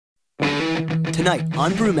Tonight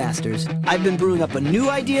on Brewmasters, I've been brewing up a new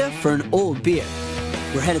idea for an old beer.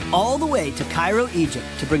 We're headed all the way to Cairo, Egypt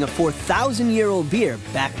to bring a 4,000-year-old beer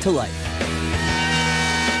back to life.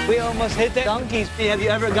 We almost hit the donkeys. Have you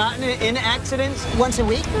ever gotten in accidents? Once a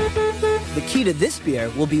week? The key to this beer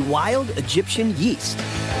will be wild Egyptian yeast.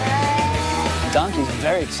 Donkeys are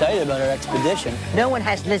very excited about our expedition. No one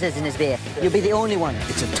has lizards in his beer. You'll be the only one.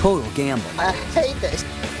 It's a total gamble. I hate this.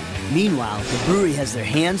 Meanwhile, the brewery has their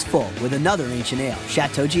hands full with another ancient ale,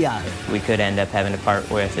 Chateau Giahu. We could end up having to part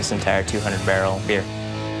with this entire 200-barrel beer.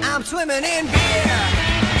 I'm swimming in beer.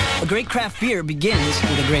 A great craft beer begins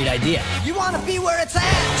with a great idea. You want to be where it's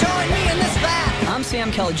at? Join me in this vat. I'm Sam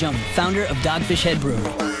Calagione, founder of Dogfish Head Brewery.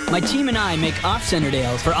 My team and I make off-centered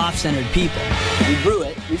ales for off-centered people. We brew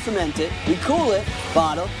it, we ferment it, we cool it,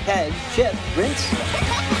 bottle, keg, ship, rinse,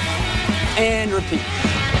 and repeat.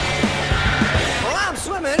 Well, I'm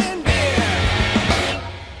swimming in beer.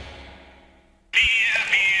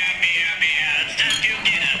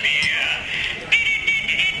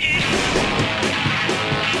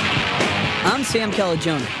 I'm Sam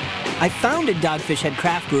Calagione. I founded Dogfish Head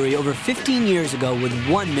Craft Brewery over 15 years ago with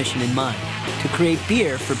one mission in mind: to create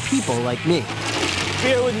beer for people like me.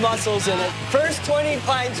 Beer with muscles in it. First 20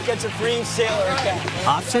 pints gets a free sailor cap.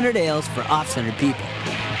 Off-centered ales for off-centered people.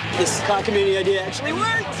 This community idea actually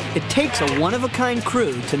worked. It takes a one-of-a-kind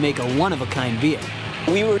crew to make a one-of-a-kind beer.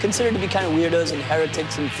 We were considered to be kind of weirdos and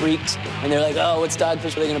heretics and freaks, and they're like, oh, what's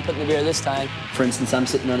Dogfish are they going to put in the beer this time? For instance, I'm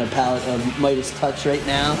sitting on a pallet of Midas Touch right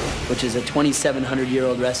now, which is a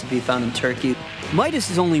 2,700-year-old recipe found in Turkey. Midas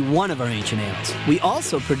is only one of our ancient ales. We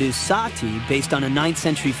also produce sati, based on a 9th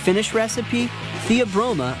century Finnish recipe,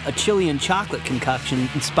 Theobroma, a Chilean chocolate concoction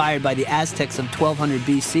inspired by the Aztecs of 1200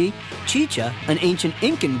 BC, Chicha, an ancient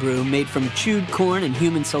Incan brew made from chewed corn and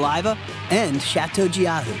human saliva, and Chateau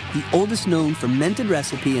Giahu, the oldest known fermented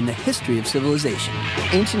recipe in the history of civilization.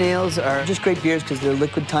 Ancient ales are just great beers because they're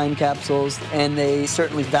liquid time capsules, and they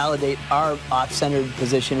certainly validate our off-centered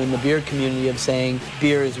position in the beer community of saying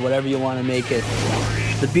beer is whatever you want to make it.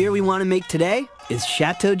 The beer we want to make today is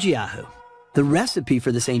Chateau Giahu. The recipe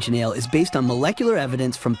for this ancient ale is based on molecular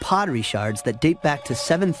evidence from pottery shards that date back to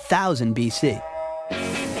 7,000 BC.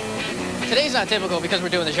 Today's not typical because we're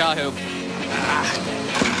doing the Giahu.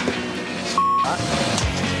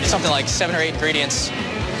 It's something like 7 or 8 ingredients,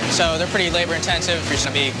 so they're pretty labor intensive. You're just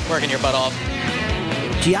gonna be working your butt off.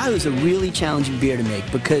 Giahu is a really challenging beer to make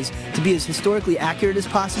because, to be as historically accurate as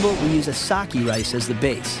possible, we use a sake rice as the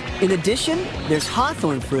base. In addition, there's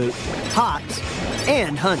hawthorn fruit, hops,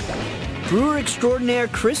 and honey. Brewer extraordinaire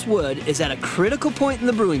Chris Wood is at a critical point in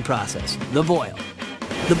the brewing process, the boil.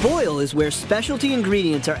 The boil is where specialty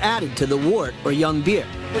ingredients are added to the wort or young beer.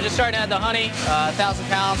 We're just starting to add the honey, 1,000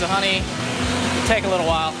 pounds of honey. It'll take a little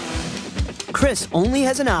while. Chris only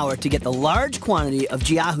has an hour to get the large quantity of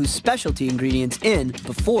Giahu's specialty ingredients in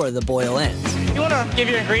before the boil ends. You want to give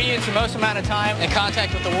your ingredients the most amount of time in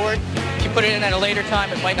contact with the wort. If you put it in at a later time,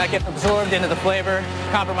 it might not get absorbed into the flavor,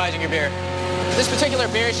 compromising your beer. This particular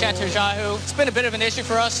beer is Chateau Giahu. It's been a bit of an issue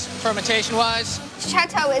for us, fermentation-wise.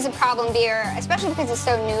 Chateau is a problem beer, especially because it's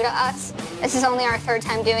so new to us. This is only our 3rd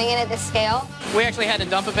time doing it at this scale. We actually had to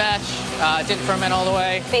dump a batch. It didn't ferment all the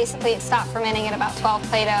way. Basically, it stopped fermenting at about 12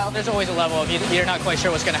 Plato. There's always a level of you're not quite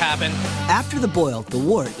sure what's going to happen. After the boil, the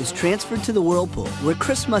wort is transferred to the whirlpool, where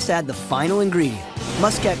Chris must add the final ingredient,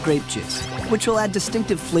 muscat grape juice, which will add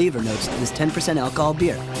distinctive flavor notes to this 10% alcohol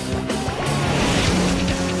beer.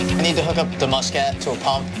 I need to hook up the muscat to a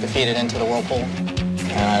pump to feed it into the whirlpool,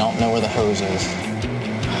 and I don't know where the hose is.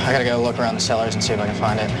 I gotta go look around the cellars and see if I can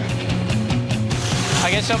find it.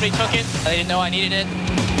 I guess somebody took it. They didn't know I needed it.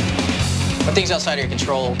 When things outside of your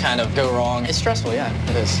control kind of go wrong, it's stressful, yeah,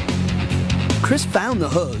 it is. Chris found the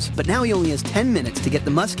hose, but now he only has 10 minutes to get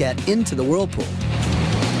the muscat into the whirlpool.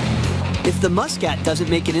 If the muscat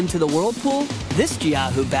doesn't make it into the whirlpool, this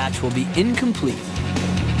Giahu batch will be incomplete.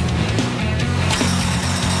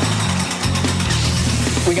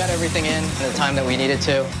 We got everything in the time that we needed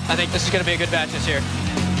to. I think this is going to be a good batch this year.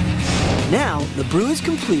 Now, the brew is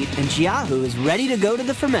complete and Giahu is ready to go to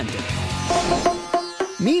the fermenter.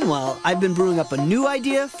 Meanwhile, I've been brewing up a new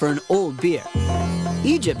idea for an old beer.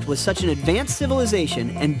 Egypt was such an advanced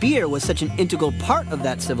civilization, and beer was such an integral part of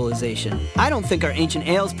that civilization. I don't think our Ancient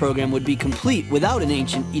Ales program would be complete without an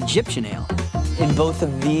ancient Egyptian ale. In both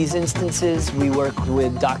of these instances, we work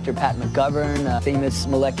with Dr. Pat McGovern, a famous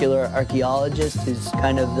molecular archaeologist who's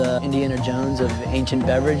kind of the Indiana Jones of ancient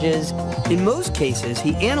beverages. In most cases,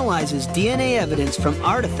 he analyzes DNA evidence from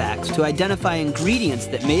artifacts to identify ingredients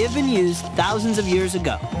that may have been used thousands of years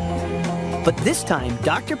ago. But this time,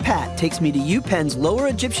 Dr. Pat takes me to UPenn's Lower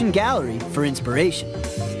Egyptian Gallery for inspiration.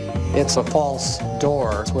 It's a false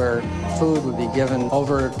door. It's where food would be given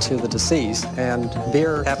over to the deceased, and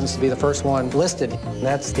beer happens to be the first one listed.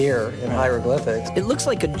 That's beer in hieroglyphics. It looks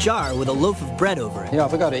like a jar with a loaf of bread over it. You know,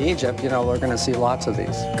 if we go to Egypt, you know, we're going to see lots of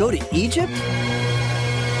these. Go to Egypt?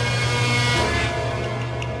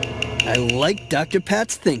 I like Dr.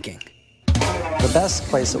 Pat's thinking. The best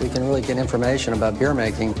place that we can really get information about beer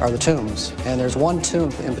making are the tombs. And there's one tomb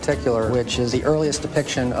in particular which is the earliest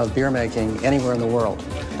depiction of beer making anywhere in the world,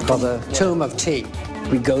 called the Tomb of Tea.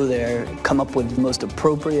 We go there, come up with the most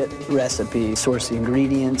appropriate recipe, source the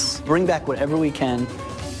ingredients, bring back whatever we can,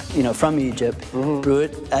 you know, from Egypt, brew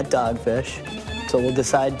it at Dogfish. So we'll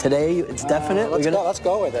decide today, it's definite. Let's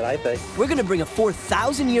go with it, I think. We're gonna bring a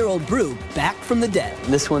 4,000-year-old brew back from the dead.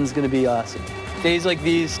 This one's gonna be awesome. Days like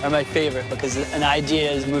these are my favorite because an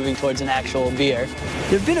idea is moving towards an actual beer.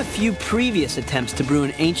 There have been a few previous attempts to brew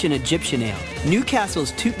an ancient Egyptian ale,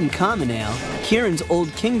 Newcastle's Tutankhamun ale, Kieran's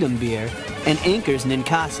Old Kingdom beer, and Anchor's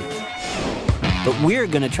Ninkasi. But we're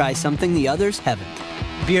gonna try something the others haven't.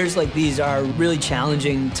 Beers like these are really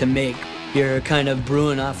challenging to make. You're kind of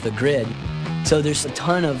brewing off the grid. So there's a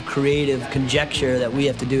ton of creative conjecture that we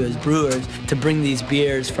have to do as brewers to bring these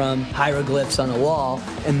beers from hieroglyphs on a wall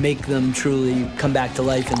and make them truly come back to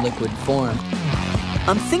life in liquid form.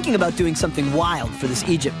 I'm thinking about doing something wild for this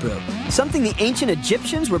Egypt brew, something the ancient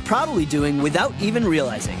Egyptians were probably doing without even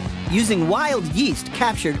realizing, using wild yeast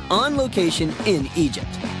captured on location in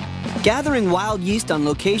Egypt. Gathering wild yeast on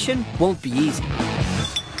location won't be easy.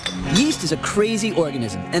 Yeast is a crazy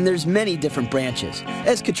organism, and there's many different branches,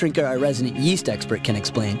 as Katrinka, our resident yeast expert, can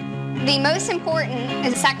explain. The most important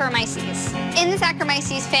is Saccharomyces. In the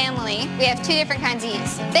Saccharomyces family, we have two different kinds of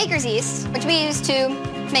yeast. Baker's yeast, which we use to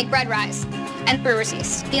make bread rise, and brewer's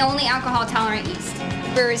yeast, the only alcohol-tolerant yeast.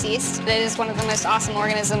 Brewer's yeast, that is one of the most awesome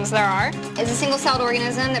organisms there are, is a single-celled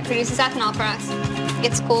organism that produces ethanol for us.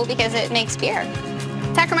 It's cool because it makes beer.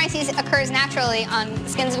 Saccharomyces occurs naturally on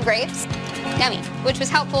skins of grapes. Yummy, which was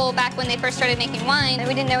helpful back when they first started making wine. And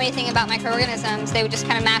we didn't know anything about microorganisms. They would just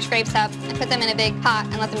kind of mash grapes up and put them in a big pot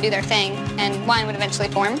and let them do their thing, and wine would eventually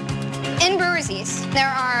form. In brewer's yeast, there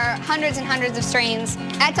are hundreds and hundreds of strains.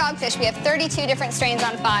 At Dogfish, we have 32 different strains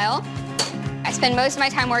on file. I spend most of my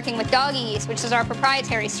time working with doggy yeast, which is our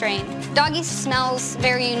proprietary strain. Dog yeast smells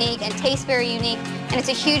very unique and tastes very unique, and it's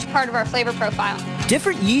a huge part of our flavor profile.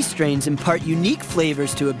 Different yeast strains impart unique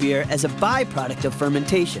flavors to a beer as a byproduct of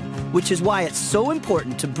fermentation, which is why it's so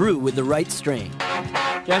important to brew with the right strain.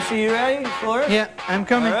 Jesse, you ready for it? Yeah, I'm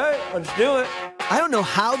coming. All right, let's do it. I don't know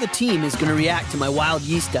how the team is going to react to my wild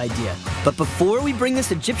yeast idea, but before we bring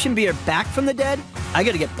this Egyptian beer back from the dead, I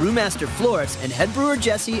got to get Brewmaster Flores and head brewer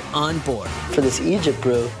Jesse on board. For this Egypt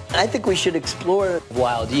brew, I think we should explore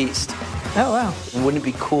wild yeast. Oh, wow. Wouldn't it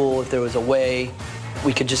be cool if there was a way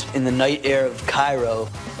we could just, in the night air of Cairo,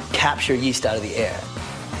 capture yeast out of the air?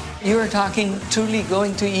 You are talking truly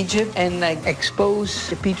going to Egypt and like expose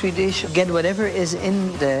the petri dish, get whatever is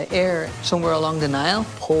in the air somewhere along the Nile?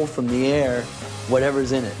 Pull from the air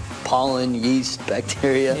whatever's in it. Pollen, yeast,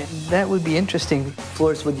 bacteria. Yeah, that would be interesting.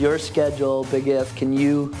 Flores, with your schedule, Big F, can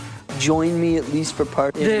you join me at least for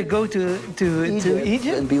part To go to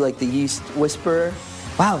Egypt? and be like the yeast whisperer?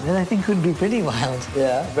 Wow, that I think would be pretty wild.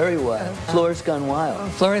 Yeah, very wild. Flores gone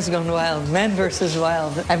wild. Flores gone wild. Man versus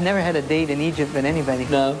wild. I've never had a date in Egypt with anybody.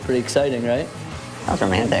 No, pretty exciting, right? That's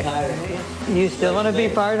romantic. You still want to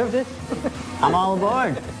be part of this? I'm all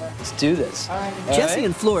aboard. Let's do this. Jesse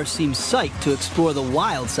and Flores seem psyched to explore the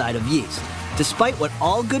wild side of yeast, despite what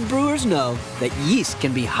all good brewers know, that yeast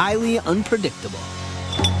can be highly unpredictable.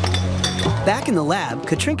 Back in the lab,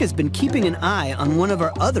 Katrinka's been keeping an eye on one of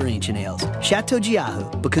our other ancient ales, Chateau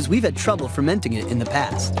Giahu, because we've had trouble fermenting it in the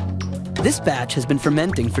past. This batch has been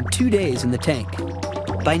fermenting for 2 days in the tank.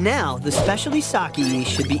 By now, the specialty sake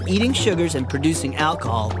yeast should be eating sugars and producing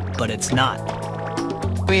alcohol, but it's not.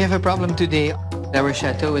 We have a problem today. Our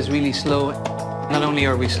chateau is really slow. Not only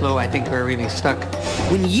are we slow, I think we're really stuck.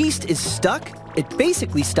 When yeast is stuck, it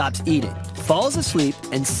basically stops eating, falls asleep,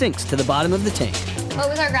 and sinks to the bottom of the tank. What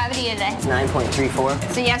was our gravity today?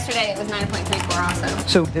 9.34. So yesterday it was 9.34 also.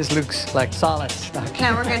 So this looks like solid stuck.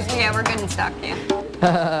 No, we're good. Yeah, we're good and stuck, yeah.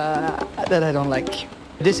 That I don't like.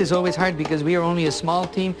 This is always hard because we are only a small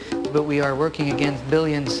team, but we are working against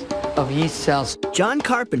billions of yeast cells. John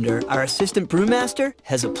Carpenter, our assistant brewmaster,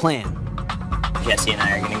 has a plan. Jesse and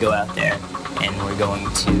I are going to go out there and we're going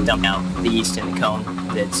to dump out the yeast in the cone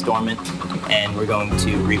that's dormant, and we're going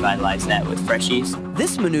to revitalize that with fresh yeast.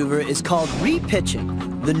 This maneuver is called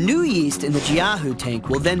repitching, The new yeast in the Jiahu tank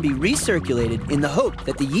will then be recirculated in the hope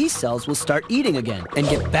that the yeast cells will start eating again and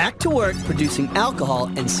get back to work producing alcohol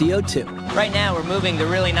and CO2. Right now, we're moving the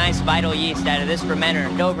really nice vital yeast out of this fermenter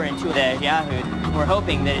and over into the Jiahu. We're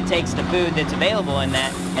hoping that it takes the food that's available in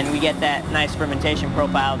that, and we get that nice fermentation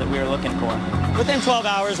profile that we were looking for. Within 12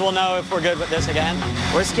 hours, we'll know if we're good with this again.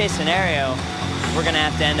 Worst case scenario, we're going to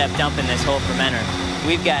have to end up dumping this whole fermenter.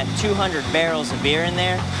 We've got 200 barrels of beer in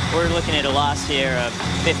there. We're looking at a loss here of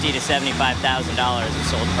 $50,000 to $75,000 of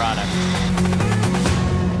sold product.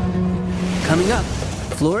 Coming up,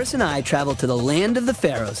 Floris and I travel to the land of the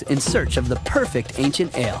pharaohs in search of the perfect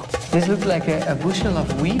ancient ale. This looks like a bushel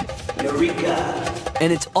of wheat. Eureka!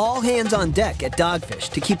 And it's all hands on deck at Dogfish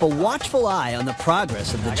to keep a watchful eye on the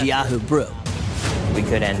progress of the Jiahu brew. We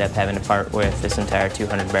could end up having to part with this entire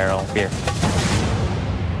 200-barrel beer.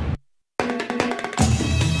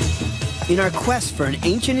 In our quest for an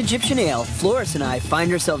ancient Egyptian ale, Floris and I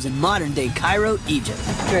find ourselves in modern-day Cairo, Egypt.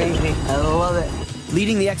 Crazy. I love it.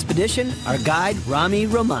 Leading the expedition, our guide, Rami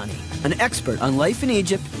Romani, an expert on life in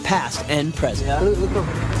Egypt, past and present. Yeah. Look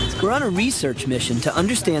over. We're on a research mission to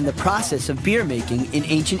understand the process of beer making in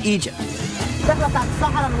ancient Egypt.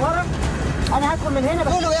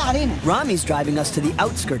 Rami's driving us to the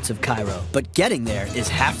outskirts of Cairo, but getting there is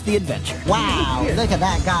half the adventure. Wow, look at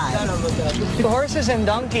that guy. The horses and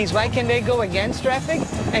donkeys, why can they go against traffic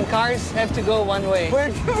and cars have to go one way? We're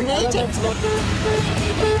natives.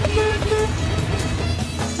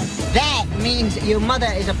 That means your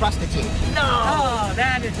mother is a prostitute. No! Oh,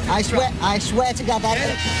 that is... I swear to God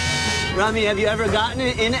that... Rami, have you ever gotten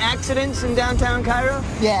in accidents in downtown Cairo?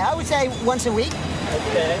 Yeah, I would say once a week.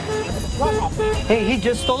 Okay. Hey, he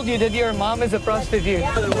just told you that your mom is a prostitute.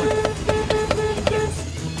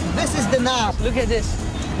 This is the Nile. Look at this.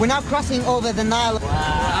 We're now crossing over the Nile.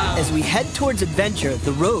 Wow. As we head towards adventure,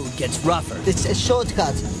 the road gets rougher. It's a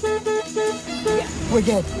shortcut. We're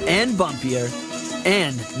good. And bumpier.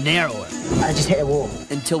 And narrower. I just hit a wall.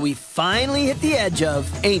 Until we finally hit the edge of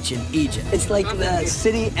ancient Egypt. It's like the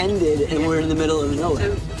city ended and we're in the middle of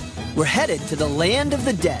nowhere. We're headed to the land of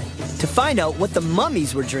the dead to find out what the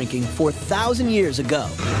mummies were drinking 4,000 years ago.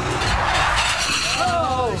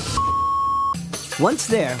 Once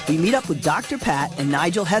there, we meet up with Dr. Pat and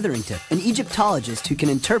Nigel Hetherington, an Egyptologist who can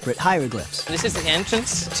interpret hieroglyphs. This is the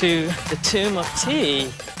entrance to the Tomb of Ti.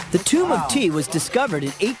 The Tomb of Ti was discovered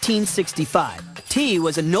in 1865. Ti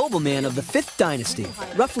was a nobleman of the 5th dynasty,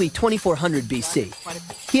 roughly 2400 BC.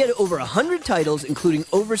 He had over 100 titles, including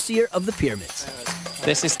overseer of the pyramids.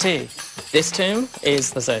 This is Ti. This tomb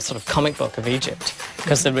is a sort of comic book of Egypt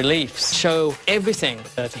because the reliefs show everything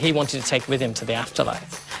that he wanted to take with him to the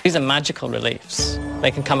afterlife. These are magical reliefs. They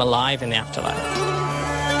can come alive in the afterlife.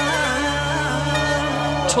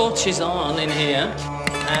 Torch is on in here,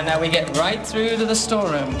 and now we get right through to the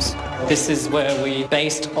storerooms. This is where we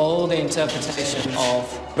based all the interpretation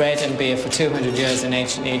of bread and beer for 200 years in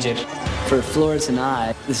ancient Egypt. For Floris and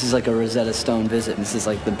I, this is like a Rosetta Stone visit. This is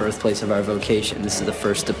like the birthplace of our vocation. This is the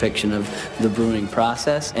first depiction of the brewing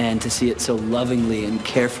process, and to see it so lovingly and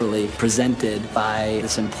carefully presented by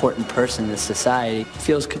this important person in this society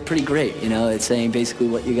feels pretty great. You know, it's saying basically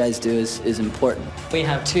what you guys do is important. We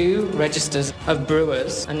have 2 registers of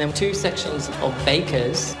brewers and then 2 sections of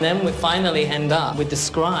bakers. Then we finally end up with the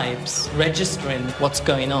scribes registering what's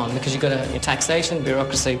going on, because you've got a taxation,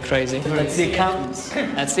 bureaucracy, crazy. That's the accountants.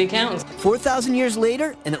 That's the accountants. 4,000 years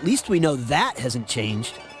later, and at least we know that hasn't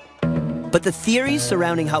changed. But the theories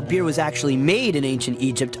surrounding how beer was actually made in ancient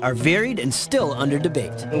Egypt are varied and still under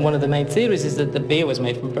debate. And one of the main theories is that the beer was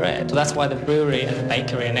made from bread. So that's why the brewery and the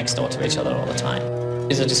bakery are next door to each other all the time.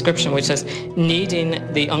 There's a description which says,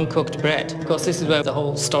 kneading the uncooked bread. Of course, this is where the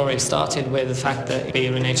whole story started, with the fact that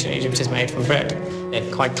beer in ancient Egypt is made from bread.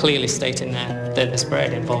 They're quite clearly stating there that there's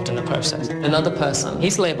bread involved in the process. Another person,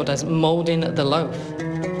 he's labelled as moulding the loaf.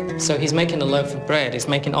 So he's making a loaf of bread, he's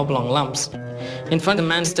making oblong lumps. In front, the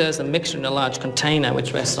man stirs a mixture in a large container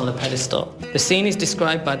which rests on a pedestal. The scene is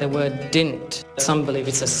described by the word dint. Some believe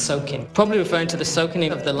it's a soaking, probably referring to the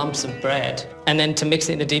soaking of the lumps of bread, and then to mix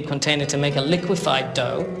it in a deep container to make a liquefied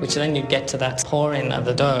dough, which then you get to that pouring of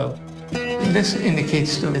the dough. This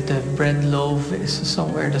indicates that the bread loaf is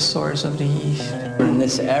somewhere the source of the yeast. In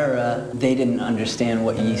this era, they didn't understand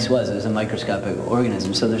what yeast was. It was a microscopic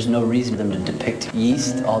organism, so there's no reason for them to depict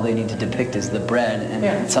yeast. All they need to depict is the bread,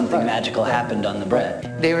 and something magical happened on the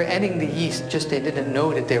bread. They were adding the yeast, just they didn't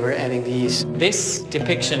know that they were adding the yeast. This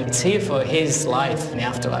depiction, it's here for his life in the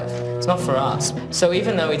afterlife. It's not for us. So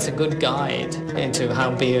even though it's a good guide into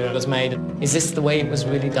how beer was made, is this the way it was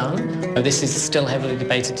really done? This is still heavily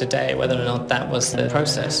debated today, whether or not that was the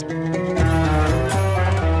process.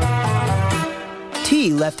 Ti he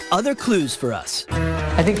left other clues for us.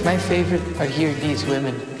 I think my favorite are here these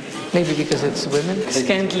women. Maybe because it's women,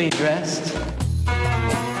 scantily dressed.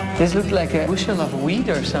 This looked like a bushel of wheat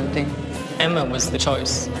or something. Emmer was the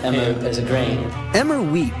choice. Emmer as a grain. Emmer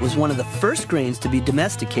wheat was one of the first grains to be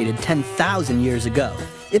domesticated 10,000 years ago.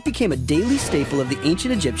 It became a daily staple of the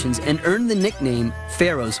ancient Egyptians and earned the nickname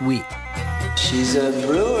Pharaoh's wheat. She's a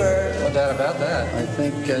brewer. No doubt about that. I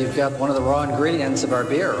think you've got one of the raw ingredients of our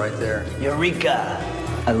beer right there. Eureka!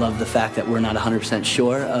 I love the fact that we're not 100%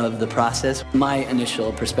 sure of the process. My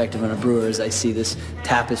initial perspective on a brewer as I see this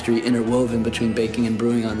tapestry interwoven between baking and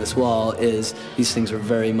brewing on this wall is these things are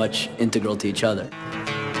very much integral to each other.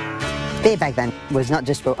 Beer back then was not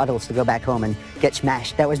just for adults to go back home and get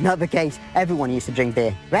smashed. That was not the case. Everyone used to drink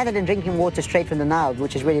beer. Rather than drinking water straight from the Nile,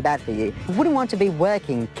 which is really bad for you, you wouldn't want to be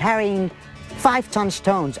working, carrying 5-ton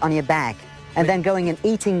stones on your back, and then going and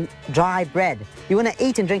eating dry bread. You want to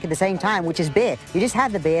eat and drink at the same time, which is beer. You just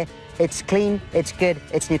have the beer, it's clean, it's good,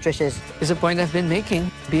 it's nutritious. Is a point I've been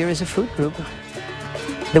making. Beer is a food group.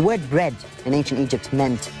 The word bread in ancient Egypt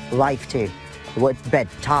meant life too. The word bread,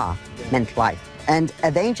 ta, meant life. And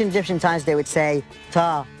at the ancient Egyptian times, they would say,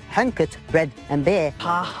 ta hunkut, bread and beer.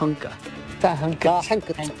 Ta hunka. Ta hunkut. Ta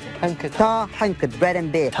hunkut. Hunkut. Ta hunkut, bread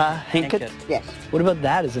and beer. Ta hinkut? Yes. What about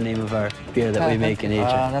that as the name of our beer that we make in Egypt?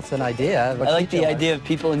 That's an idea. I like the idea of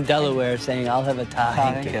people in Delaware saying, I'll have a ta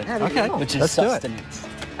hinkut. Okay, which is let's do it. sustenance.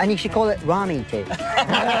 And you should call it Rami too.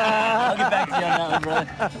 I'll get back to you on that one,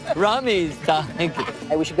 brother. Rami's ta hinkut.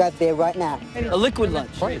 Hey, we should grab beer right now. A liquid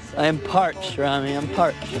lunch. I am parched, Rami, I'm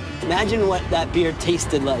parched. Imagine what that beer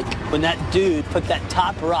tasted like when that dude put that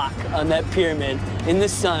top rock on that pyramid in the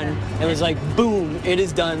sun and was like, boom, it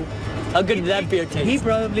is done. How good did that beer taste? He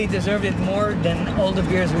probably deserved it more than all the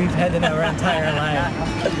beers we've had in our entire life.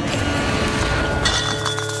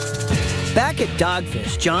 Back at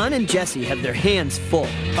Dogfish, John and Jesse have their hands full.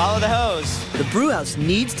 Follow the hose. The brewhouse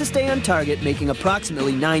needs to stay on target, making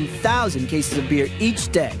approximately 9,000 cases of beer each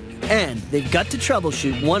day. And they've got to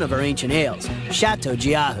troubleshoot one of our ancient ales, Chateau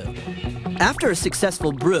Jiahu. After a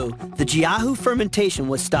successful brew, the Jiahu fermentation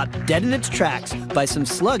was stopped dead in its tracks by some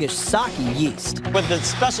sluggish sake yeast. With the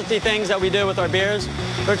specialty things that we do with our beers,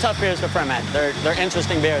 they're tough beers to ferment. They're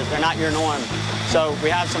interesting beers. They're not your norm. So we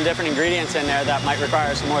have some different ingredients in there that might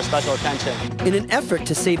require some more special attention. In an effort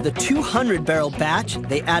to save the 200-barrel batch,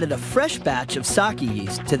 they added a fresh batch of sake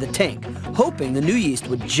yeast to the tank, hoping the new yeast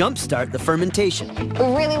would jumpstart the fermentation. We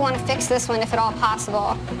really want to fix this one if at all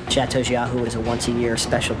possible. Chateau Jiahu is a once-a-year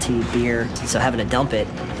specialty beer, so having to dump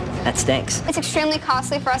it, that stinks. It's extremely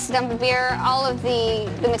costly for us to dump a beer. All of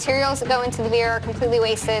the materials that go into the beer are completely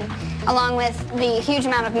wasted, along with the huge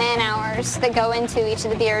amount of man-hours that go into each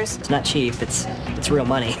of the beers. It's not cheap, it's real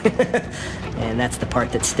money. And that's the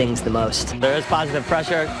part that stings the most. There is positive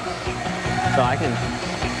pressure, so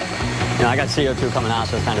I got CO2 coming out,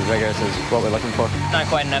 so it's kind of vigorous is what we're looking for. Not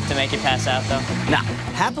quite enough to make you pass out, though. Now,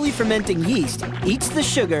 happily fermenting yeast eats the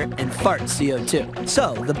sugar and farts CO2.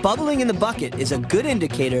 So, the bubbling in the bucket is a good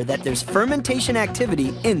indicator that there's fermentation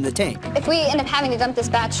activity in the tank. If we end up having to dump this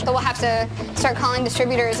batch, we'll have to start calling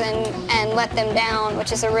distributors and let them down,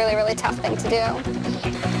 which is a really, really tough thing to do.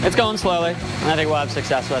 It's going slowly, and I think we'll have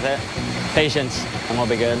success with it. Patience, and we'll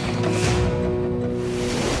be good.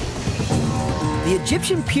 The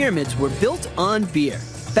Egyptian pyramids were built on beer.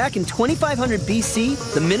 Back in 2500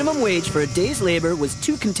 BC, the minimum wage for a day's labor was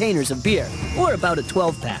 2 containers of beer, or about a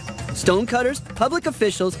 12-pack. Stonecutters, public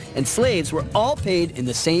officials, and slaves were all paid in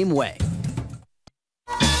the same way.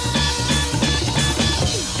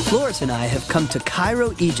 Flores and I have come to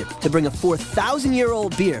Cairo, Egypt, to bring a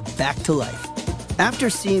 4,000-year-old beer back to life. After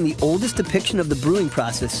seeing the oldest depiction of the brewing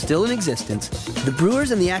process still in existence, the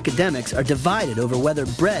brewers and the academics are divided over whether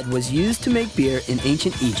bread was used to make beer in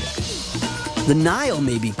ancient Egypt. The Nile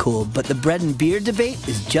may be cool, but the bread and beer debate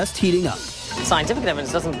is just heating up. Scientific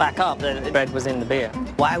evidence doesn't back up that the bread was in the beer.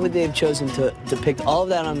 Why would they have chosen to depict all of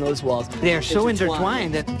that on those walls? They're so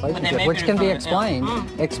intertwined that... Which can be explained.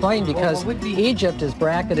 Explained because Egypt is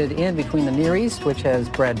bracketed in between the Near East, which has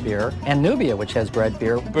bread beer, and Nubia, which has bread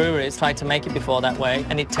beer. Breweries tried to make it before that way,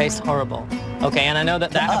 and it tastes horrible. Okay, and I know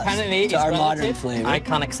that apparently is our relative. modern flavor. I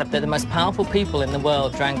can't accept that the most powerful people in the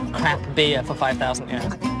world drank crap beer for 5,000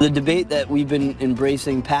 years. The debate that we've been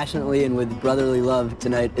embracing passionately and with brotherly love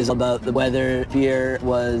tonight is about whether beer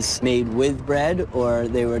was made with bread or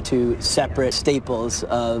they were two separate staples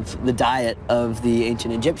of the diet of the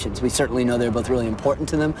ancient Egyptians. We certainly know they're both really important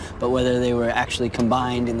to them, but whether they were actually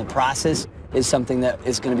combined in the process is something that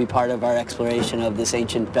is going to be part of our exploration of this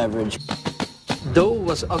ancient beverage. Dough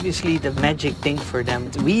was obviously the magic thing for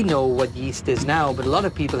them. We know what yeast is now, but a lot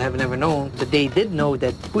of people have never known that they did know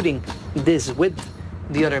that putting this with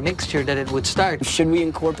the other mixture that it would start. Should we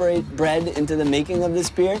incorporate bread into the making of this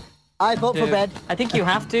beer? I vote for bread. I think you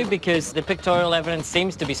have to, because the pictorial evidence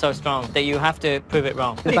seems to be so strong that you have to prove it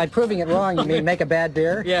wrong. By proving it wrong, you mean make a bad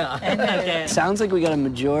beer? Yeah. Sounds like we got a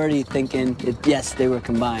majority thinking, yes, they were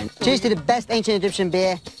combined. Cheers to the best ancient Egyptian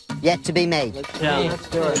beer yet to be made. Yeah. Let's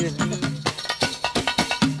do it.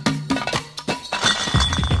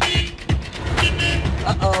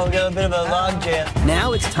 Uh-oh, we got a bit of a log jam.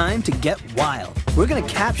 Now it's time to get wild. We're gonna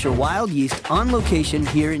capture wild yeast on location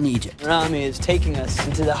here in Egypt. Rami is taking us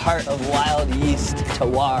into the heart of wild yeast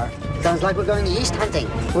terroir. Sounds like we're going yeast hunting.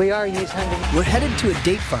 We are yeast hunting. We're headed to a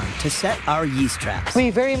date farm to set our yeast traps. We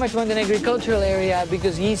very much want an agricultural area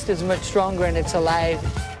because yeast is much stronger and it's alive.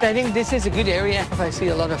 I think this is a good area. If I see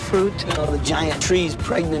a lot of fruit. All the giant trees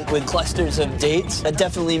pregnant with clusters of dates, that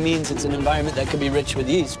definitely means it's an environment that could be rich with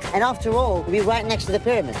yeast. And after all, we'll be right next to the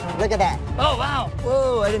pyramid. Look at that. Oh, wow.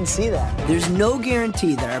 Whoa, I didn't see that. There's no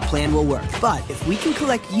guarantee that our plan will work, but if we can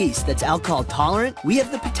collect yeast that's alcohol tolerant, we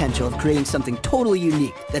have the potential of creating something totally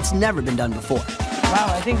unique that's never been done before. Wow,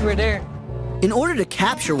 I think we're there. In order to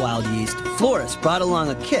capture wild yeast, Flores brought along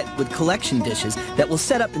a kit with collection dishes that will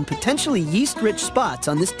set up in potentially yeast-rich spots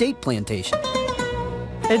on this date plantation.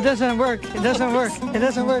 It doesn't work. It doesn't work. It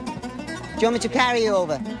doesn't work. Do you want me to carry you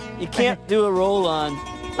over? You can't do a roll-on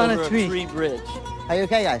On over a tree. bridge. Are you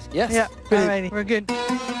okay, guys? Yes. Yeah, alrighty, we're good.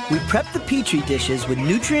 We prep the Petri dishes with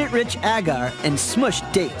nutrient-rich agar and smushed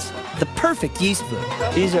dates, the perfect yeast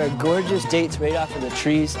food. These are gorgeous dates right off of the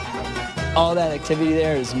trees. All that activity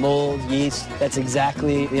there is mold, yeast. That's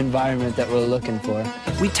exactly the environment that we're looking for.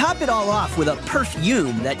 We top it all off with a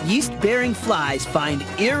perfume that yeast-bearing flies find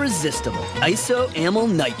irresistible, isoamyl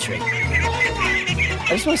nitrate. I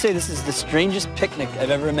just want to say this is the strangest picnic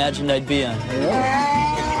I've ever imagined I'd be on.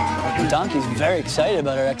 Donkey's very excited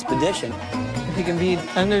about our expedition. If you can be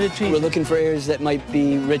under the tree. We're looking for areas that might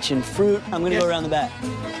be rich in fruit. I'm going to go around the back.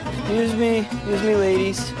 Excuse me,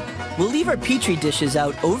 ladies. We'll leave our Petri dishes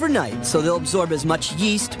out overnight so they'll absorb as much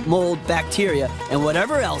yeast, mold, bacteria, and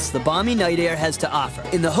whatever else the balmy night air has to offer,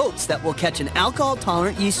 in the hopes that we'll catch an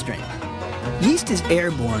alcohol-tolerant yeast strain. Yeast is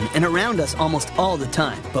airborne and around us almost all the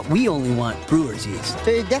time, but we only want brewer's yeast.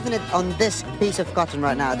 So you're definite on this piece of cotton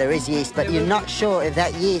right now, there is yeast, but you're not sure if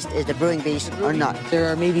that yeast is the brewing beast or not. There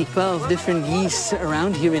are maybe 12 different yeasts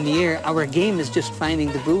around here in the air. Our game is just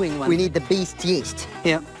finding the brewing one. We need the beast yeast.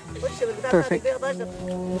 Yeah. Perfect.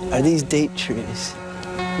 Are these date trees?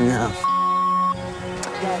 No.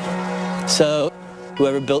 So,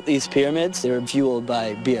 whoever built these pyramids, they were fueled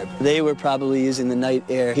by beer. They were probably using the night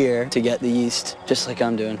air here to get the yeast, just like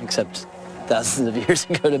I'm doing, except thousands of years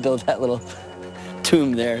ago to build that little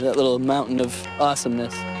tomb there, that little mountain of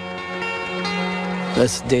awesomeness.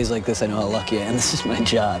 That's days like this I know how lucky I am. This is my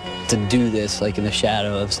job. To do this like in the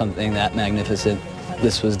shadow of something that magnificent,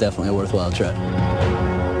 this was definitely a worthwhile trip.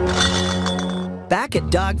 Back at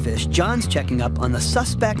Dogfish, John's checking up on the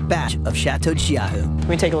suspect batch of Chateau Chiahu. Can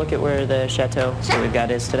we take a look at where the chateau that we've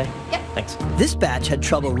got is today? Yep. Thanks. This batch had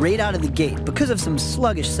trouble right out of the gate because of some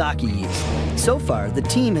sluggish sake yeast. So far, the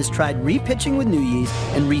team has tried repitching with new yeast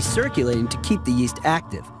and recirculating to keep the yeast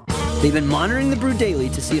active. They've been monitoring the brew daily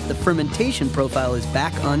to see if the fermentation profile is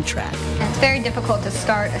back on track. It's very difficult to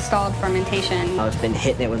start a stalled fermentation. I've been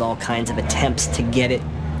hitting it with all kinds of attempts to get it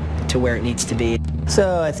to where it needs to be.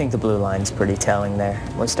 So I think the blue line's pretty telling there.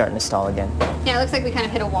 We're starting to stall again. Yeah, it looks like we kind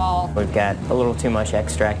of hit a wall. We've got a little too much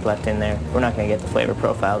extract left in there. We're not going to get the flavor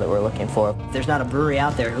profile that we're looking for. There's not a brewery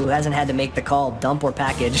out there who hasn't had to make the call, dump or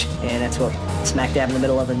package, and that's what smack dab in the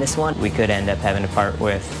middle of in this one. We could end up having to part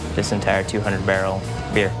with this entire 200-barrel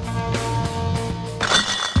beer.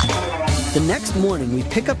 The next morning, we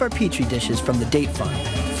pick up our Petri dishes from the date farm.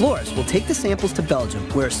 Flores will take the samples to Belgium,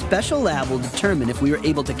 where a special lab will determine if we were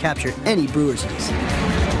able to capture any brewer's yeast.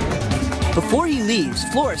 Before he leaves,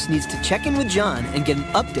 Flores needs to check in with John and get an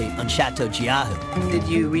update on Chateau Chiahu. Did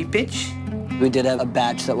you repitch? We did have a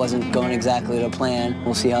batch that wasn't going exactly to plan.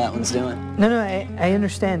 We'll see how that one's doing. No, I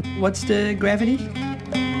understand. What's the gravity?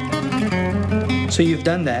 So you've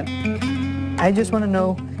done that. I just want to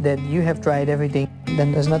know that you have tried everything.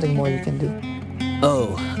 Then there's nothing more you can do.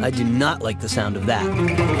 Oh, I do not like the sound of that.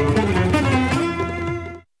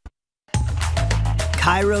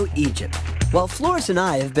 Cairo, Egypt. While Flores and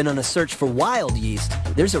I have been on a search for wild yeast,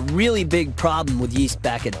 there's a really big problem with yeast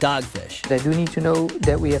back at Dogfish. I do need to know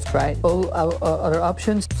that we have tried all our other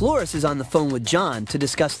options. Flores is on the phone with John to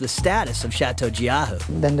discuss the status of Chateau Chiahu.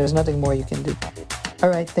 Then there's nothing more you can do. All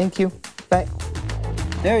right, thank you. Bye.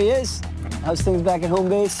 There he is. How's things back at home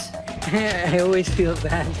base? I always feel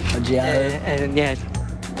bad. Chiahu? Yeah,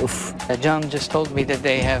 Oof. John just told me that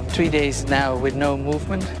they have 3 days now with no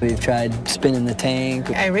movement. We've tried spinning the tank.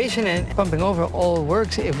 Aeration and pumping over all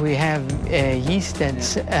works if we have yeast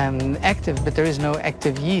that's active, but there is no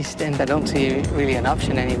active yeast, and I don't see really an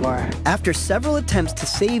option anymore. After several attempts to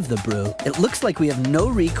save the brew, it looks like we have no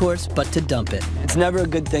recourse but to dump it. It's never a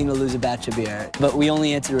good thing to lose a batch of beer, but we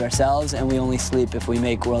only answer to ourselves, and we only sleep if we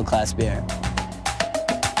make world-class beer.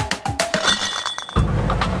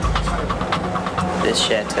 This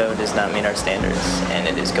chateau does not meet our standards, and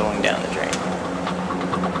it is going down the drain.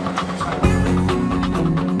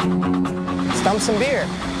 Stump some beer.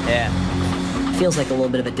 Yeah. Feels like a little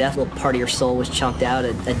bit of a death. A little part of your soul was chunked out.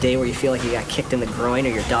 A day where you feel like you got kicked in the groin or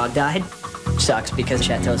your dog died. Sucks because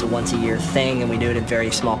chateau is a once-a-year thing, and we do it in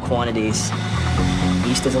very small quantities.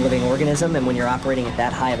 Yeast is a living organism, and when you're operating at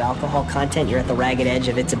that high of alcohol content, you're at the ragged edge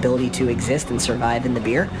of its ability to exist and survive in the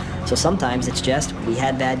beer. So sometimes it's just, we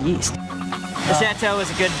had bad yeast. The chateau was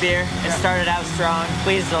a good beer. It started out strong,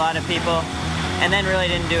 pleased a lot of people, and then really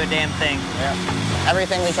didn't do a damn thing. Yeah.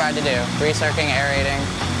 Everything we tried to do, recircling, aerating.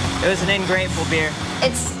 It was an ungrateful beer.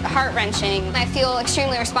 It's heart-wrenching. I feel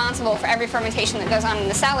extremely responsible for every fermentation that goes on in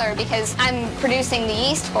the cellar because I'm producing the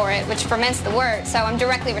yeast for it, which ferments the wort, so I'm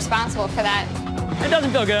directly responsible for that. It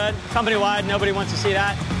doesn't feel good. Company-wide, nobody wants to see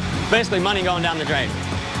that. Basically, money going down the drain.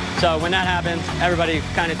 So when that happens, everybody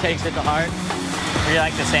kind of takes it to heart. Would you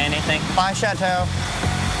like to say anything? Bye, Chateau.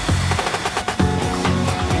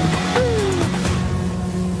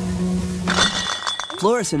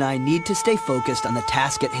 Floris and I need to stay focused on the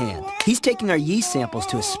task at hand. He's taking our yeast samples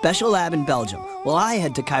to a special lab in Belgium, while I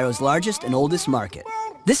head to Cairo's largest and oldest market.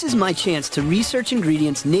 This is my chance to research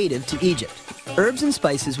ingredients native to Egypt. Herbs and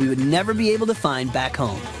spices we would never be able to find back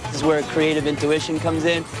home. This is where creative intuition comes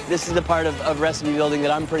in. This is the part of recipe building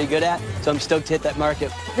that I'm pretty good at, so I'm stoked to hit that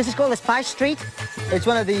market. This is called the Spice Street. It's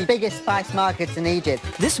one of the biggest spice markets in Egypt.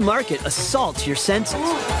 This market assaults your senses.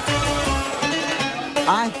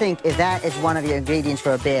 I think if that is one of your ingredients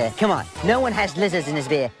for a beer, come on, no one has lizards in this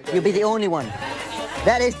beer. You'll be the only one.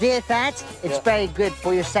 That is deer fat. It's very good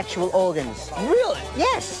for your sexual organs. Really?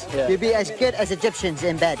 Yes. Yeah. You'll be as good as Egyptians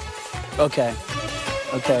in bed. Okay.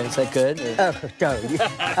 Okay, is that good? Oh,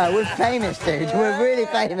 no. We're famous, dude. We're really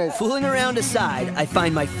famous. Fooling around aside, I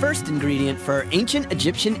find my first ingredient for our ancient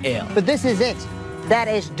Egyptian ale. But this is it. That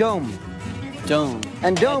is dome. Dome.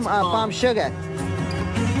 And dome are palm sugar.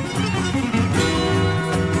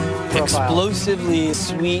 Explosively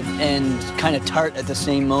sweet and kind of tart at the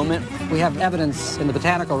same moment. We have evidence in the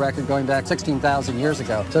botanical record going back 16,000 years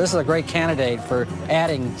ago. So this is a great candidate for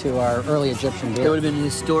adding to our early Egyptian beer. It would have been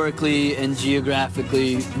historically and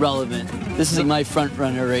geographically relevant. This is my front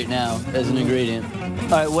runner right now as an ingredient. All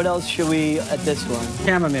right, what else should we at this one?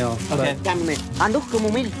 Chamomile. Okay.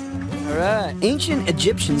 Chamomile. All right. Ancient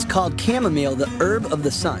Egyptians called chamomile the herb of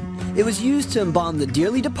the sun. It was used to embalm the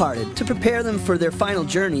dearly departed to prepare them for their final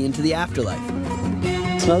journey into the afterlife.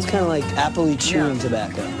 It smells kind of like appley chewing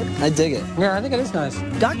tobacco. I dig it. Yeah, I think it is nice.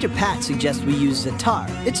 Dr. Pat suggests we use za'atar.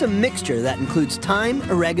 It's a mixture that includes thyme,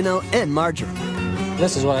 oregano, and marjoram.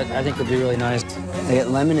 This is what I think would be really nice. I get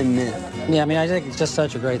lemon and mint. Yeah, I mean, I think it's just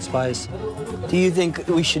such a great spice. Do you think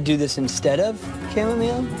we should do this instead of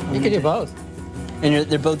chamomile? You could do both. And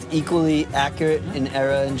they're both equally accurate in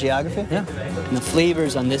era and geography? Yeah. And the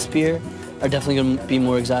flavors on this beer are definitely going to be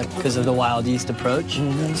more exotic because of the wild yeast approach.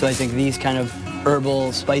 So I think these kind of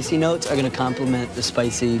herbal, spicy notes are going to complement the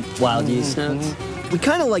spicy wild yeast notes. We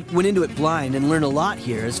kind of went into it blind and learned a lot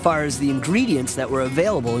here as far as the ingredients that were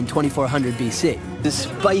available in 2400 BC. The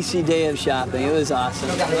spicy day of shopping, it was awesome.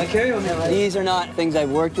 These are not things I've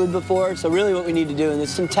worked with before, so really what we need to do, and there's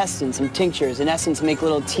some testing, some tinctures, in essence make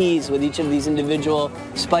little teas with each of these individual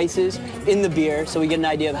spices in the beer so we get an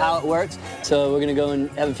idea of how it works. So we're gonna go and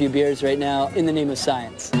have a few beers right now in the name of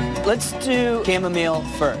science. Let's do chamomile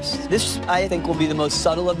first. This, I think, will be the most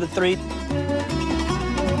subtle of the three.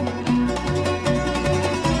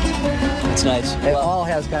 It's nice. It all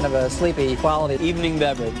has kind of a sleepy quality. Evening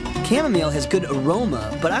beverage. Chamomile has good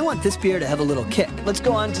aroma, but I want this beer to have a little kick. Let's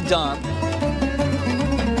go on to Dom.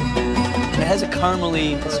 It has a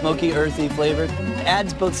caramely, smoky, earthy flavor. It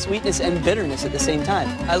adds both sweetness and bitterness at the same time.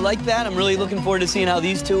 I like that. I'm really looking forward to seeing how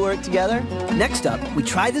these two work together. Next up, we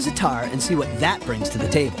try the za'atar and see what that brings to the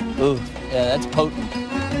table. Ooh, yeah, that's potent.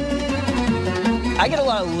 I get a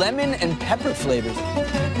lot of lemon and pepper flavors.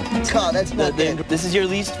 God, that's not good. This is your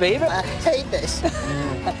least favorite? I hate this.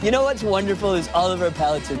 You know what's wonderful is all of our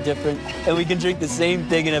palates are different, and we can drink the same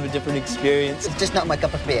thing and have a different experience. It's just not my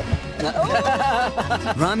cup of beer.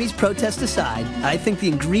 Rami's protest aside, I think the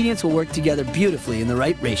ingredients will work together beautifully in the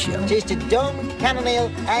right ratio. Cheers to Dome,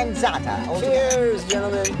 chamomile, and Za'atar. Cheers,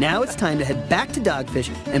 gentlemen. Now it's time to head back to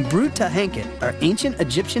Dogfish and brew Tahanket, our ancient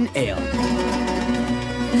Egyptian ale.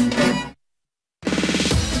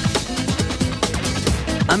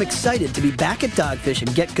 I'm excited to be back at Dogfish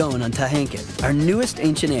and get going on Tahanket, our newest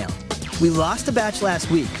ancient ale. We lost a batch last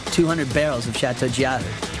week, 200 barrels of Chateau Giada,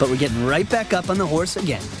 but we're getting right back up on the horse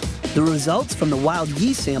again. The results from the wild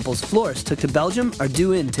yeast samples Flores took to Belgium are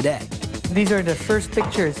due in today. These are the first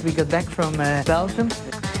pictures we got back from Belgium.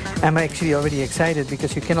 I'm actually already excited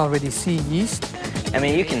because you can already see yeast. I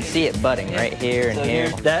mean, you can see it budding right here and here.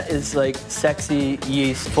 That is like sexy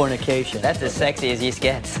yeast fornication. That's as sexy as yeast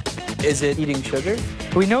gets. Is it eating sugar?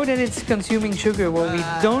 We know that it's consuming sugar. What we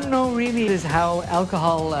don't know really is how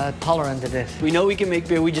alcohol tolerant it is. We know we can make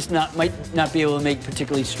beer, we just might not be able to make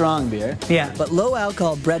particularly strong beer. Yeah. But low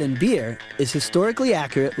alcohol bread and beer is historically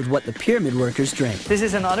accurate with what the pyramid workers drank. This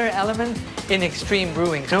is another element in extreme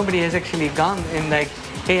brewing. Nobody has actually gone in like,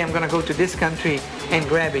 hey, I'm gonna go to this country and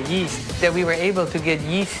grab a yeast. That we were able to get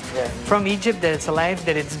yeast from Egypt, that it's alive,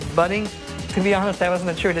 that it's budding. To be honest, I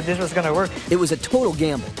wasn't sure that this was gonna work. It was a total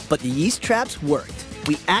gamble, but the yeast traps worked.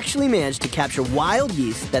 We actually managed to capture wild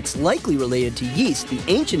yeast that's likely related to yeast the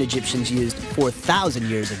ancient Egyptians used 4,000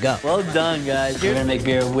 years ago. Well done, guys. We're gonna make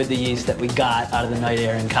beer with the yeast that we got out of the night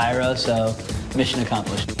air in Cairo, so mission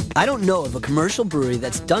accomplished. I don't know of a commercial brewery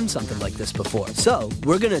that's done something like this before. So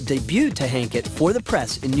we're gonna debut Tahanket for the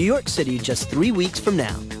press in New York City just 3 weeks from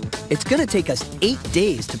now. It's gonna take us 8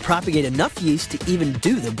 days to propagate enough yeast to even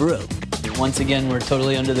do the brew. Once again, we're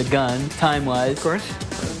totally under the gun, time-wise. Of course.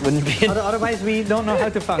 Wouldn't be. Otherwise, we don't know how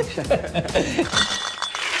to function.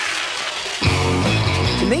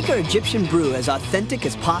 To make our Egyptian brew as authentic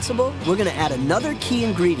as possible, we're gonna add another key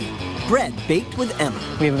ingredient, bread baked with emmer.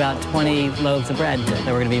 We have about 20 loaves of bread that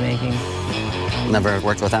we're going to be making. Never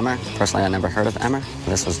worked with emmer. Personally, I never heard of emmer.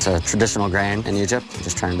 This was a traditional grain in Egypt,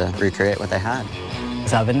 just trying to recreate what they had.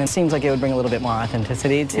 Oven. It seems like it would bring a little bit more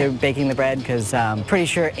authenticity to baking the bread because I'm pretty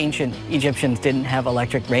sure ancient Egyptians didn't have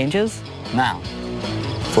electric ranges. Now,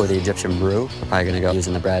 for the Egyptian brew, we're probably going to go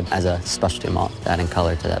using the bread as a specialty malt, adding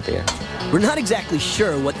color to that beer. We're not exactly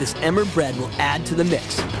sure what this emmer bread will add to the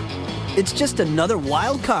mix. It's just another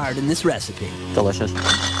wild card in this recipe. Delicious.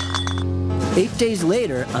 8 days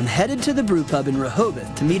later, I'm headed to the brew pub in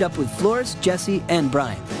Rehoboth to meet up with Flores, Jesse, and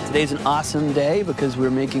Brian. Today's an awesome day because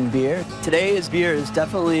we're making beer. Today's beer is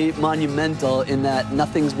definitely monumental in that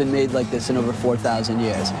nothing's been made like this in over 4,000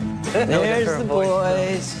 years. There's the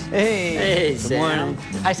boys. Hey, Sam. Good morning.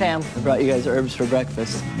 Hi, Sam. I brought you guys herbs for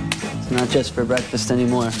breakfast. It's not just for breakfast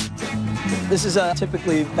anymore. This is a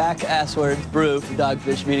typically back-assward brew for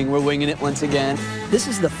Dogfish, meaning we're winging it once again. This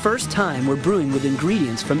is the first time we're brewing with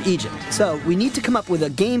ingredients from Egypt, so we need to come up with a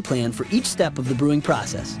game plan for each step of the brewing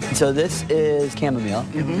process. So this is chamomile.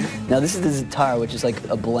 Now this is the za'atar, which is like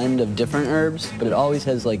a blend of different herbs, but it always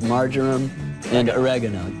has like marjoram and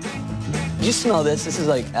oregano. You smell this? This is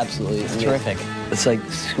like absolutely terrific. It's like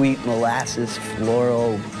sweet molasses,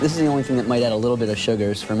 floral. This is the only thing that might add a little bit of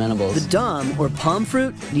sugars, fermentables. The dom, or palm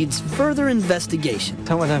fruit, needs further investigation.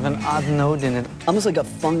 Somewhat of an odd note in it. Almost like a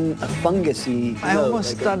fungusy I note,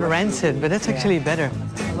 almost like thought rancid, but that's actually better.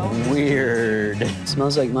 Weird. It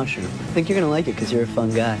smells like mushroom. I think you're gonna like it because you're a fun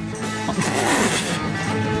guy.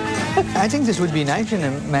 I think this would be nice in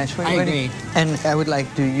a mash. I agree. And I would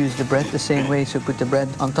like to use the bread the same way, so put the bread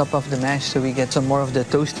on top of the mash so we get some more of the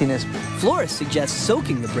toastiness. Flores suggests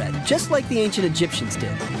soaking the bread, just like the ancient Egyptians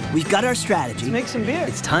did. We've got our strategy. Let's make some beer.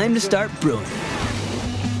 It's time to start brewing.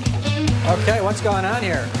 Okay, what's going on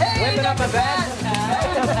here? Whipping up a bat.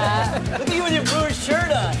 Look at you with your brewer's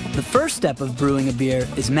shirt on. The first step of brewing a beer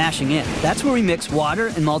is mashing in. That's where we mix water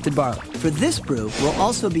and malted barley. For this brew, we'll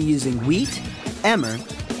also be using wheat, emmer,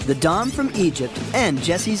 the dom from Egypt, and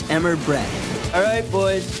Jesse's emmer bread. All right,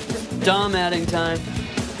 boys, dom adding time.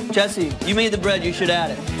 Jesse, you made the bread, you should add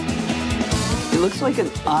it. It looks like an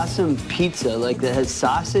awesome pizza, like that has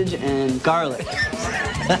sausage and garlic.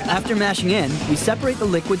 After mashing in, we separate the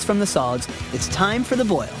liquids from the solids. It's time for the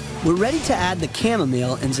boil. We're ready to add the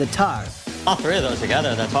chamomile and za'atar. All three of those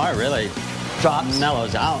together, the tar really drops,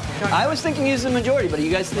 mellows out. I was thinking use the majority, but are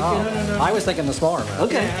you guys thinking? No. I was thinking the smaller amount.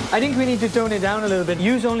 Okay. I think we need to tone it down a little bit.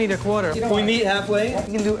 Use only the quarter. Can we meet halfway?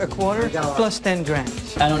 You can do a quarter plus 10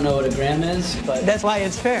 grams. I don't know what a gram is, but that's why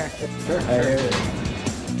it's fair. Sure.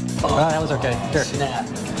 Oh, that was okay. Here. Snap.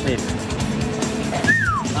 Neat.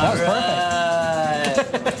 That was perfect.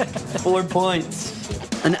 4 points.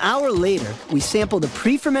 An hour later, we sample the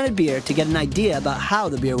pre-fermented beer to get an idea about how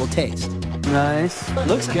the beer will taste. Nice.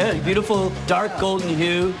 Looks good. Beautiful dark golden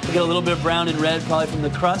hue. You get a little bit of brown and red probably from the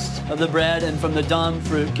crust of the bread and from the dom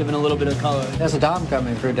fruit giving a little bit of color. There's a dom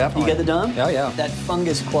coming through, definitely. You get the dom? Oh, yeah. That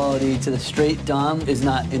fungus quality to the straight dom is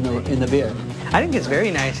not in the beer. I think it's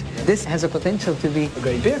very nice. This has a potential to be a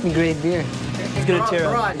great beer. Great beer. It's going to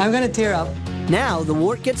tear up. I'm going to tear up. Now, the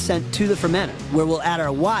wort gets sent to the fermenter, where we'll add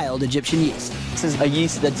our wild Egyptian yeast. This is a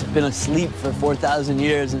yeast that's been asleep for 4,000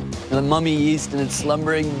 years, and the mummy yeast, and it's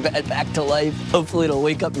slumbering back to life. Hopefully it'll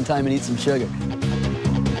wake up in time and eat some sugar.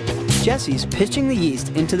 Jesse's pitching the yeast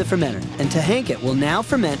into the fermenter, and Tahanket will now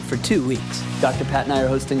ferment for 2 weeks. Dr. Pat and I are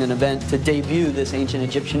hosting an event to debut this ancient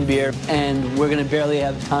Egyptian beer, and we're going to barely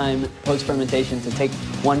have time post-fermentation to take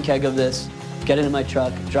 1 keg of this, get it in my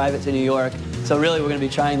truck, drive it to New York. So really, we're going to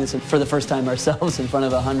be trying this for the first time ourselves in front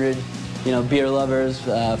of 100, beer lovers,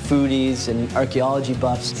 foodies, and archaeology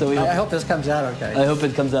buffs. So I hope this comes out okay. I hope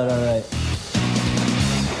it comes out all right.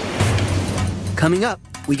 Coming up,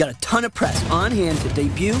 we got a ton of press on hand to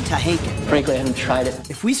debut Tahanket. Frankly, I haven't tried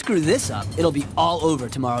it. If we screw this up, it'll be all over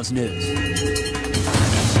tomorrow's news.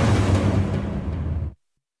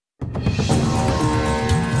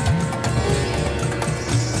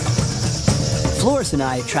 Flores and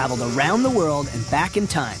I traveled around the world and back in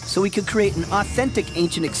time so we could create an authentic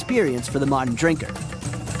ancient experience for the modern drinker.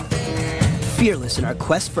 Fearless in our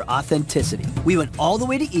quest for authenticity, we went all the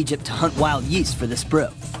way to Egypt to hunt wild yeast for this brew.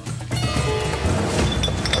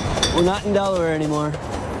 We're not in Delaware anymore.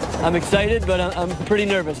 I'm excited, but I'm pretty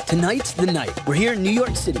nervous. Tonight's the night. We're here in New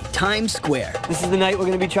York City, Times Square. This is the night we're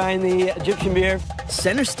going to be trying the Egyptian beer.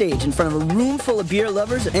 Center stage in front of a room full of beer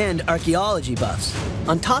lovers and archaeology buffs.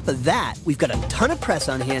 On top of that, we've got a ton of press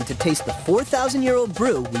on hand to taste the 4,000-year-old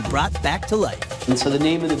brew we brought back to life. And so the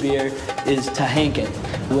name of the beer is Tahanket,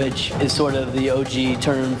 which is sort of the OG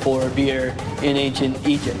term for beer in ancient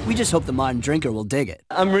Egypt. We just hope the modern drinker will dig it.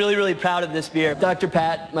 I'm really, really proud of this beer. Dr.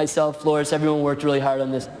 Pat, myself, Flores, everyone worked really hard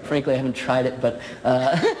on this. Frankly, I haven't tried it, but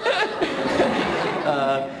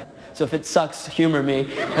so if it sucks, humor me.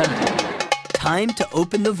 Time to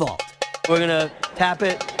open the vault. We're gonna tap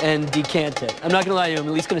it and decant it. I'm not gonna lie to you, I'm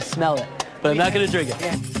at least gonna smell it, but I'm not gonna drink it.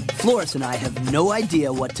 Yeah. Flores and I have no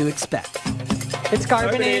idea what to expect. It's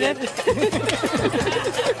carbonated. The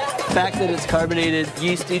fact that it's carbonated,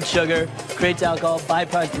 yeasted sugar, creates alcohol,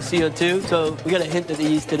 byproduct of CO2, so we got a hint that the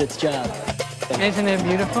yeast did its job. Isn't it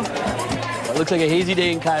beautiful? It looks like a hazy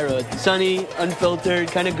day in Cairo. It's sunny,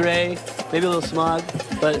 unfiltered, kind of gray, maybe a little smog,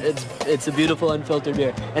 but it's a beautiful unfiltered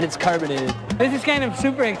beer, and it's carbonated. This is kind of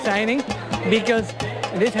super exciting because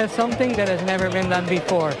this has something that has never been done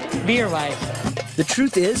before, beer-wise. The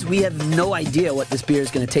truth is, we have no idea what this beer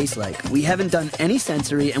is going to taste like. We haven't done any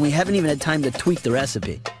sensory, and we haven't even had time to tweak the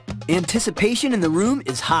recipe. Anticipation in the room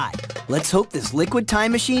is high. Let's hope this liquid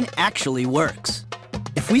time machine actually works.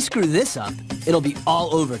 If we screw this up, it'll be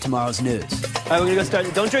all over tomorrow's news. All right, we're gonna go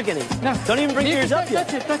start. Don't drink any. No. Don't even bring yours up yet.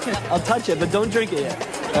 Touch it. I'll touch it, but don't drink it yet.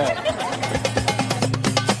 All right.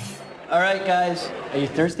 All right, guys. Are you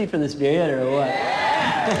thirsty for this beer yet, or what?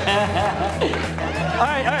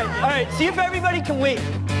 All right. See if everybody can wait.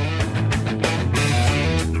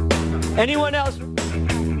 Anyone else?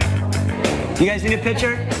 You guys need a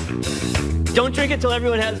pitcher? Don't drink it till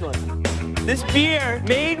everyone has one. This beer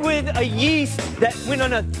made with a yeast that went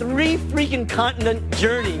on a 3 freaking continent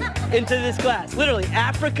journey into this glass. Literally,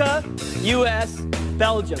 Africa, US,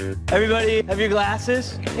 Belgium. Everybody have your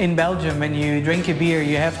glasses? In Belgium, when you drink a beer,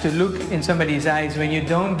 you have to look in somebody's eyes. When you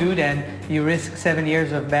don't do that, you risk 7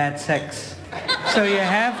 years of bad sex. So you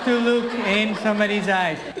have to look in somebody's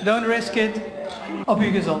eyes. Don't risk it. Op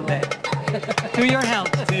uw gezondheid. To your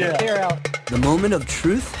health. To your health. The moment of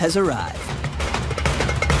truth has arrived.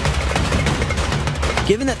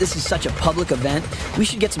 Given that this is such a public event, we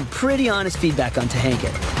should get some pretty honest feedback on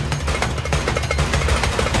Tahanket.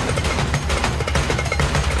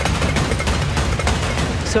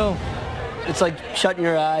 So, it's like shutting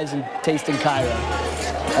your eyes and tasting Cairo.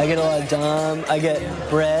 I get a lot of dom, I get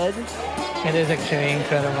bread. It is actually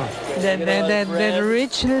incredible. That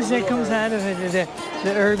richness that comes out of it, the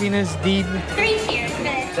herbiness deep. 3 cheers,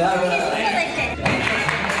 but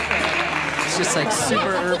It's just like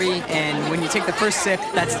super herby, and when you take the first sip,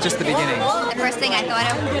 that's just the beginning. The first thing I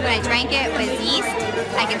thought of when I drank it was yeast.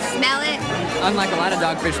 I could smell it. Unlike a lot of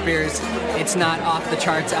Dogfish beers, it's not off the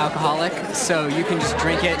charts alcoholic, so you can just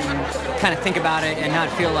drink it and kind of think about it and not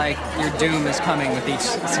feel like your doom is coming with each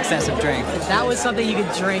successive drink. That was something you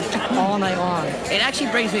could drink all night long. It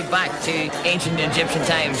actually brings me back to ancient Egyptian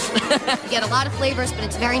times. You get a lot of flavors, but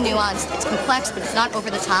it's very nuanced. It's complex, but it's not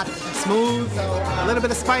over the top. Smooth, a little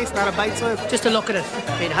bit of spice, not a bite to it. Just to look at it.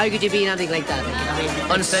 I mean, how could you be anything like that? I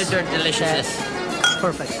mean, unfiltered deliciousness.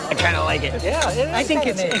 Perfect. I kind of like it. Yeah, I think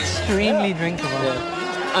it's extremely drinkable.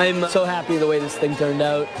 Yeah. I'm so happy the way this thing turned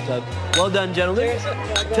out. So, well done, gentlemen.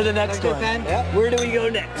 To the next one. Where do we go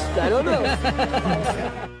next? I don't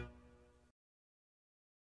know.